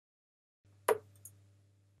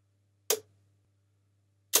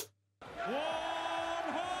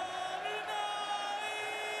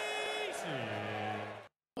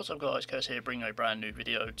What's up guys, Curse here, bringing a brand new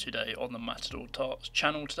video today on the Matador Darts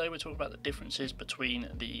channel. Today we're talking about the differences between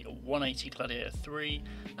the 180 Gladiator 3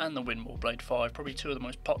 and the Winmau Blade 5, probably two of the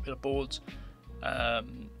most popular boards that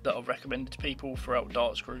I've recommended to people throughout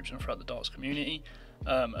darts groups and throughout the darts community.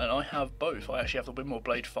 And I have both. I actually have the Winmau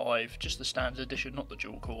Blade 5, just the standard edition, not the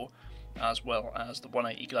dual core, as well as the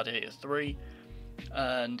 180 Gladiator 3.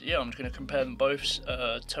 And yeah, I'm just going to compare them both,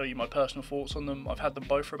 tell you my personal thoughts on them. I've had them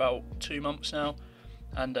both for about 2 months now.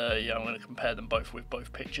 And yeah, I'm going to compare them both with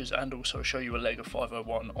both pictures and also show you a leg of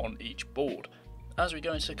 501 on each board. As we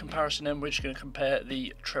go into the comparison then, we're just going to compare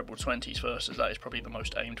the treble 20s first, as that is probably the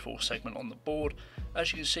most aimed for segment on the board.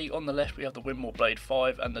 As you can see on the left we have the Winmau Blade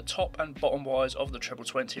 5, and the top and bottom wires of the treble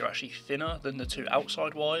 20 are actually thinner than the two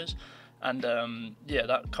outside wires. And yeah,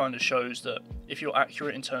 that kind of shows that if you're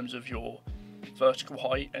accurate in terms of your vertical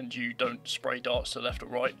height and you don't spray darts to the left or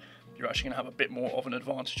right, you're actually going to have a bit more of an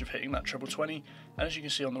advantage of hitting that treble 20. And as you can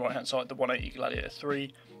see on the right hand side, the 180 Gladiator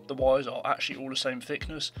 3, the wires are actually all the same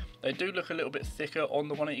thickness. They do look a little bit thicker on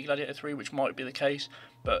the 180 Gladiator 3, which might be the case,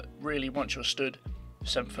 but really once you're stood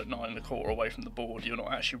 7'9¼ away from the board, you're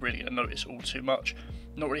not actually really going to notice all too much.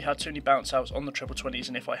 Not really had too many bounce outs on the treble 20s,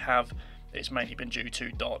 and if I have, it's mainly been due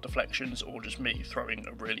to dart deflections or just me throwing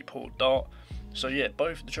a really poor dart. So yeah,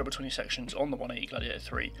 both the treble 20 sections on the 180 Gladiator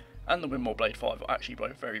 3 and the Winmau Blade 5 are actually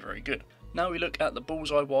both very, very good. Now we look at the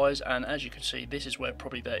bullseye wires, and as you can see, this is where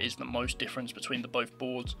probably there is the most difference between the both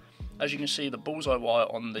boards. As you can see, the bullseye wire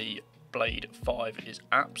on the Blade 5 is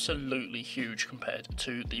absolutely huge compared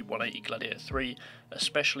to the 180 Gladiator 3,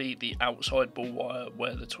 especially the outside bull wire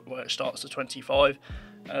where it starts to 25.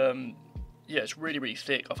 Yeah, it's really, really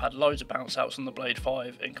thick. I've had loads of bounce outs on the Blade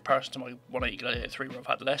 5 in comparison to my 180 Gladiator 3 where I've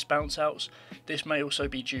had less bounce outs. This may also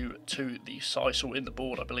be due to the sisal in the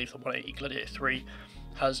board. I believe the 180 Gladiator 3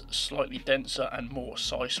 has slightly denser and more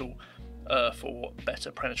sisal for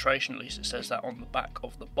better penetration, at least it says that on the back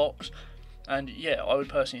of the box. And yeah, I would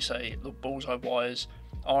personally say the bullseye wires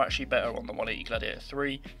are actually better on the 180 Gladiator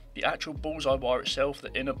 3. The actual bullseye wire itself,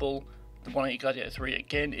 the inner bull, the 180 Gladiator 3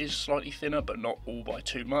 again is slightly thinner, but not all by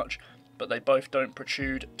too much. But they both don't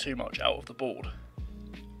protrude too much out of the board.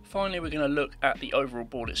 Finally, we're going to look at the overall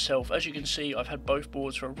board itself. As you can see, I've had both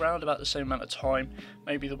boards for around about the same amount of time,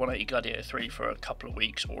 maybe the 180 Gladiator 3 for a couple of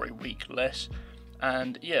weeks or a week less.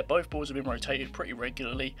 And yeah, both boards have been rotated pretty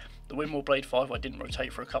regularly. The Winmau Blade 5 I didn't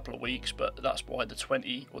rotate for a couple of weeks, but that's why the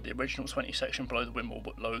 20, or the original 20 section below the Winmau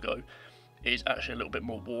logo, is actually a little bit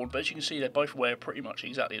more worn. But as you can see, they both wear pretty much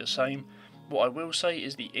exactly the same. What I will say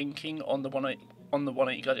is the inking on the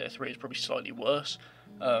 180 Gladiator 3 is probably slightly worse.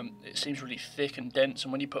 It seems really thick and dense,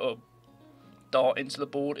 and when you put a dart into the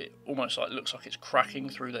board, it almost looks like it's cracking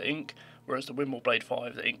through the ink, whereas the Winmau Blade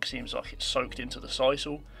 5, the ink seems like it's soaked into the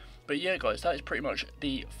sisal. But yeah guys, that is pretty much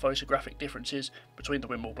the photographic differences between the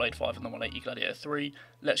Winmau Blade 5 and the 180 Gladiator 3.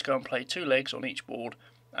 Let's go and play two legs on each board,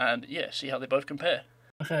 and yeah, see how they both compare.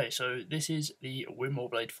 Okay, so this is the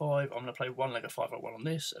Winmau Blade 5. I'm going to play one leg of 501 on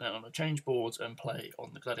this, and then I'm going to change boards and play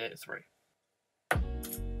on the Gladiator 3.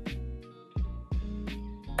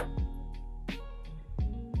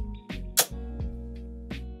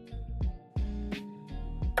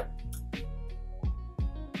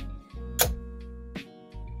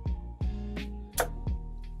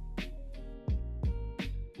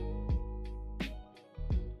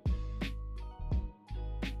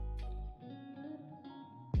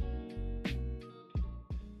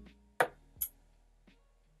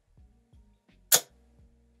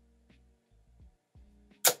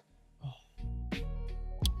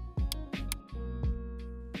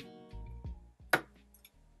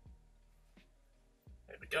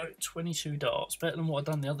 Go 22 darts, better than what I'd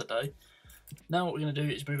done the other day. Now what we're going to do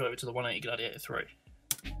is move over to the 180 Gladiator 3.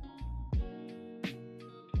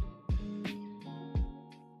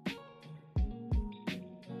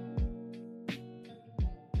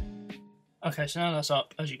 Okay, so now that's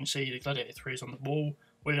up. As you can see, the Gladiator 3 is on the wall.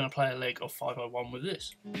 We're going to play a leg of 501 with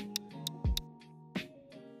this.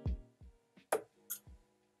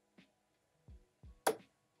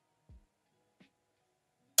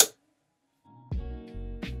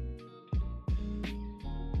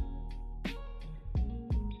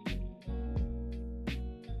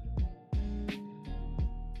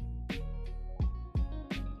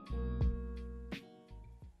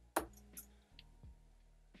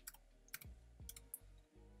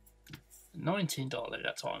 $19 leg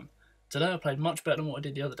that time. Today I played much better than what I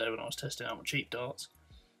did the other day when I was testing out my cheap darts.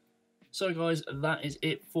 So guys, that is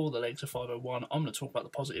it for the legs of 501. I'm going to talk about the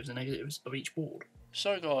positives and negatives of each board.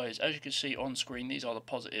 So guys, as you can see on screen, these are the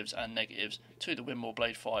positives and negatives to the Winmau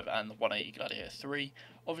Blade 5 and the 180 Gladiator 3.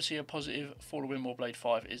 Obviously a positive for the Winmau Blade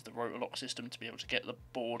 5 is the rotor lock system. To be able to get the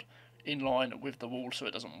board in line with the wall so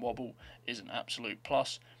it doesn't wobble is an absolute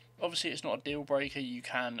plus. Obviously it's not a deal breaker, you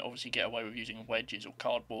can obviously get away with using wedges or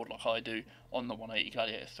cardboard like I do on the 180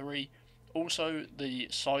 Gladiator 3. Also the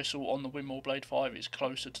sisal on the Winmau Blade 5 is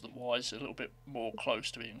closer to the wires, a little bit more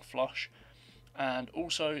close to being flush. And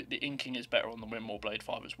also the inking is better on the Winmau Blade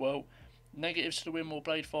 5 as well. Negatives to the Winmau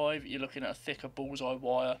Blade 5, you're looking at a thicker bullseye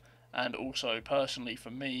wire, and also personally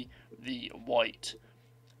for me the white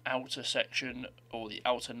outer section or the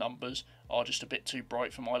outer numbers are just a bit too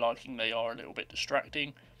bright for my liking. They are a little bit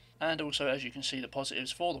distracting. And also, as you can see, the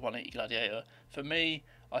positives for the 180 Gladiator, for me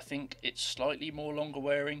I think it's slightly more longer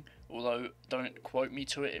wearing, although don't quote me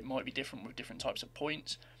to it, it might be different with different types of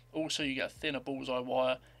points. Also you get a thinner bullseye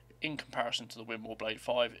wire in comparison to the Winmau Blade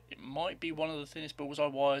 5. It might be one of the thinnest bullseye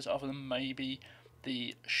wires other than maybe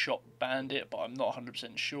the Shop Bandit, but I'm not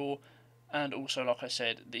 100% sure. And also, like I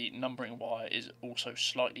said, the numbering wire is also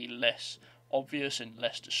slightly less obvious and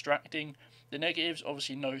less distracting. The negatives,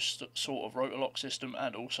 obviously no sort of rotor lock system,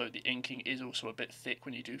 and also the inking is also a bit thick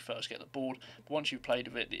when you do first get the board, but once you've played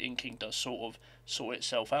with it, the inking does sort of sort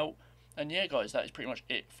itself out. And yeah guys, that is pretty much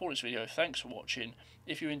it for this video. Thanks for watching.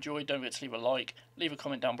 If you enjoyed, don't forget to leave a like, leave a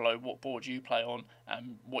comment down below what board you play on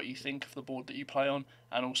and what you think of the board that you play on,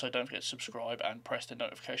 and also don't forget to subscribe and press the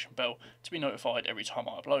notification bell to be notified every time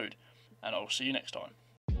I upload. And I'll see you next time.